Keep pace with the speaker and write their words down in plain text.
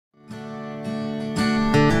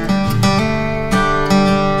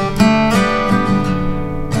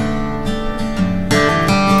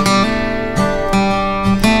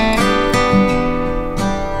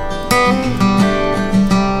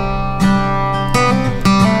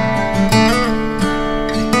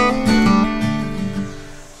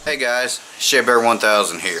guys, ShedBear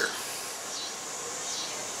 1000 here.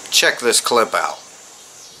 Check this clip out.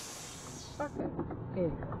 Fucking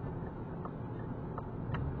idiot.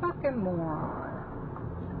 Fucking moron.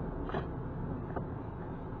 I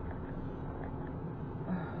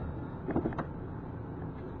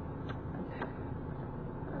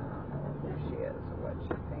don't know who she is or what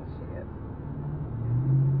she thinks she is.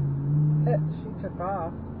 She took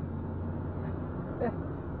off.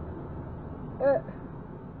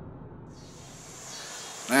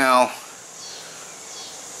 Now,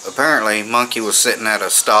 apparently Monkey was sitting at a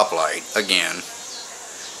stoplight again.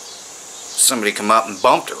 Somebody come up and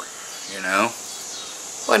bumped her, you know.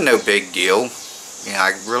 Wasn't no big deal. You know,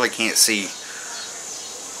 I really can't see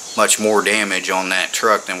much more damage on that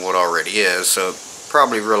truck than what already is, so it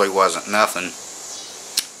probably really wasn't nothing.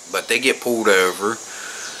 But they get pulled over,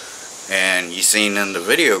 and you seen in the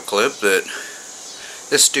video clip that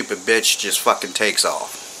this stupid bitch just fucking takes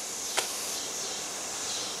off.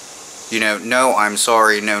 You know, no I'm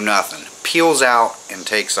sorry, no nothing. Peels out and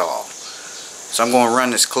takes off. So I'm going to run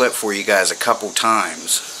this clip for you guys a couple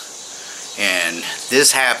times. And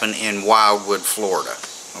this happened in Wildwood, Florida.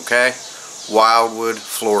 Okay? Wildwood,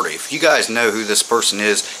 Florida. If you guys know who this person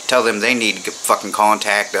is, tell them they need to fucking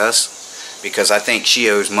contact us. Because I think she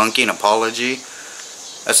owes Monkey an apology.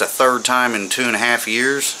 That's the third time in 2.5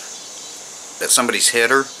 years that somebody's hit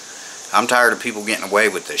her. I'm tired of people getting away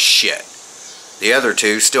with this shit. The other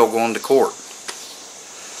two still going to court.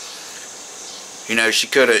 You know, she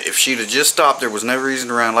could have, if she'd have just stopped, there was no reason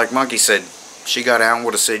around. Like Monkey said, she got out and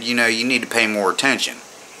would have said, you know, you need to pay more attention.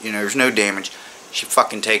 You know, there's no damage. She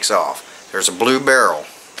fucking takes off. There's a blue barrel.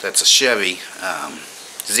 That's a Chevy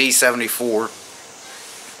Z74.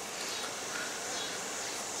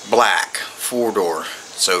 Black. 4-door.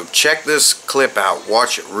 So check this clip out.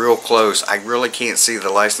 Watch it real close. I really can't see the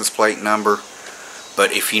license plate number.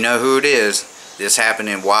 But if you know who it is, this happened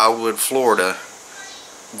in Wildwood, Florida,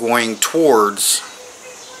 going towards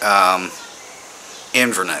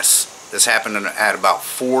Inverness. This happened at about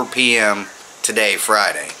 4 p.m. today,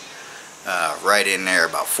 Friday. Right in there,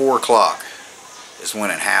 about 4 o'clock is when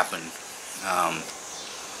it happened.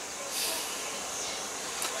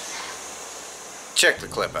 Check the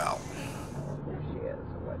clip out. Who she is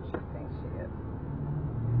or what she thinks she is.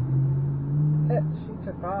 She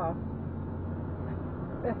took off.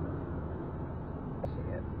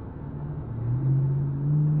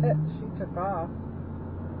 She took off.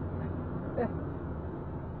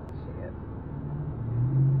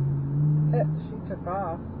 She took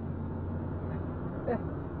off.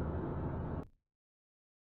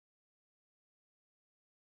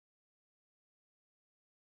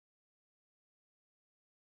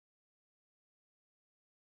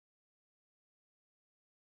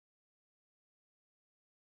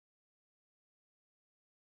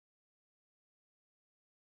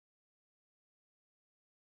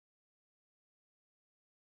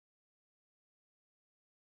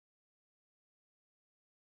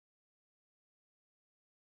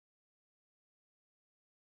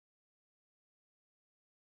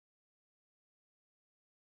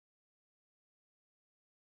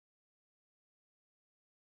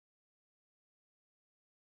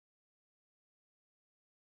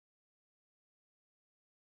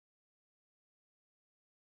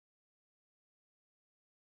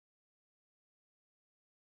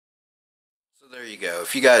 So there you go.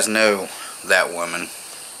 If you guys know that woman,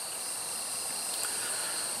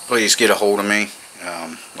 please get a hold of me.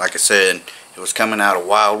 Like I said, it was coming out of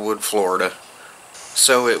Wildwood, Florida.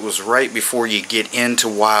 So it was right before you get into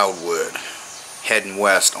Wildwood, heading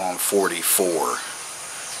west on 44.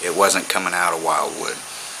 It wasn't coming out of Wildwood,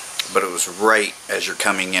 but it was right as you're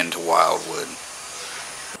coming into Wildwood,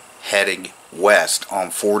 heading west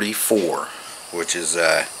on 44, which is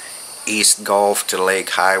East Gulf to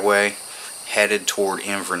Lake Highway, headed toward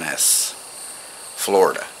Inverness,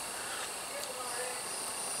 Florida.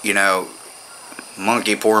 You know,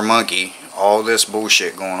 Monkey, poor Monkey, all this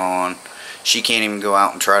bullshit going on. She can't even go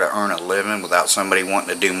out and try to earn a living without somebody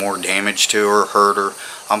wanting to do more damage to her, hurt her.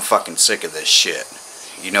 I'm fucking sick of this shit.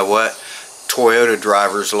 You know what? Toyota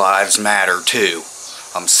drivers' lives matter too.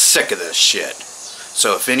 I'm sick of this shit.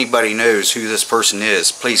 So if anybody knows who this person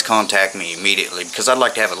is, please contact me immediately, because I'd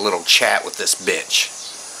like to have a little chat with this bitch.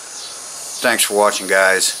 Thanks for watching,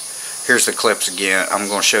 guys. Here's the clips again. I'm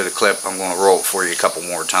going to show the clip. I'm going to roll it for you a couple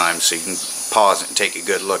more times so you can pause it and take a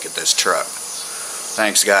good look at this truck.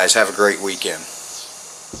 Thanks, guys. Have a great weekend.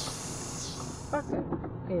 Fucking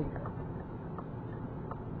idiot.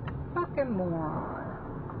 Fucking moron.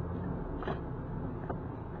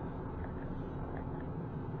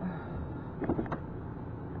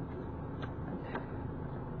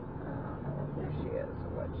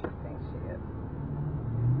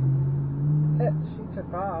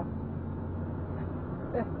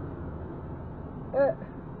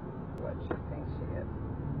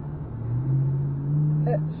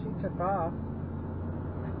 off.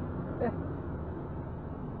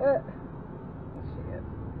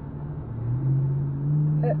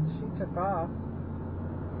 She took off.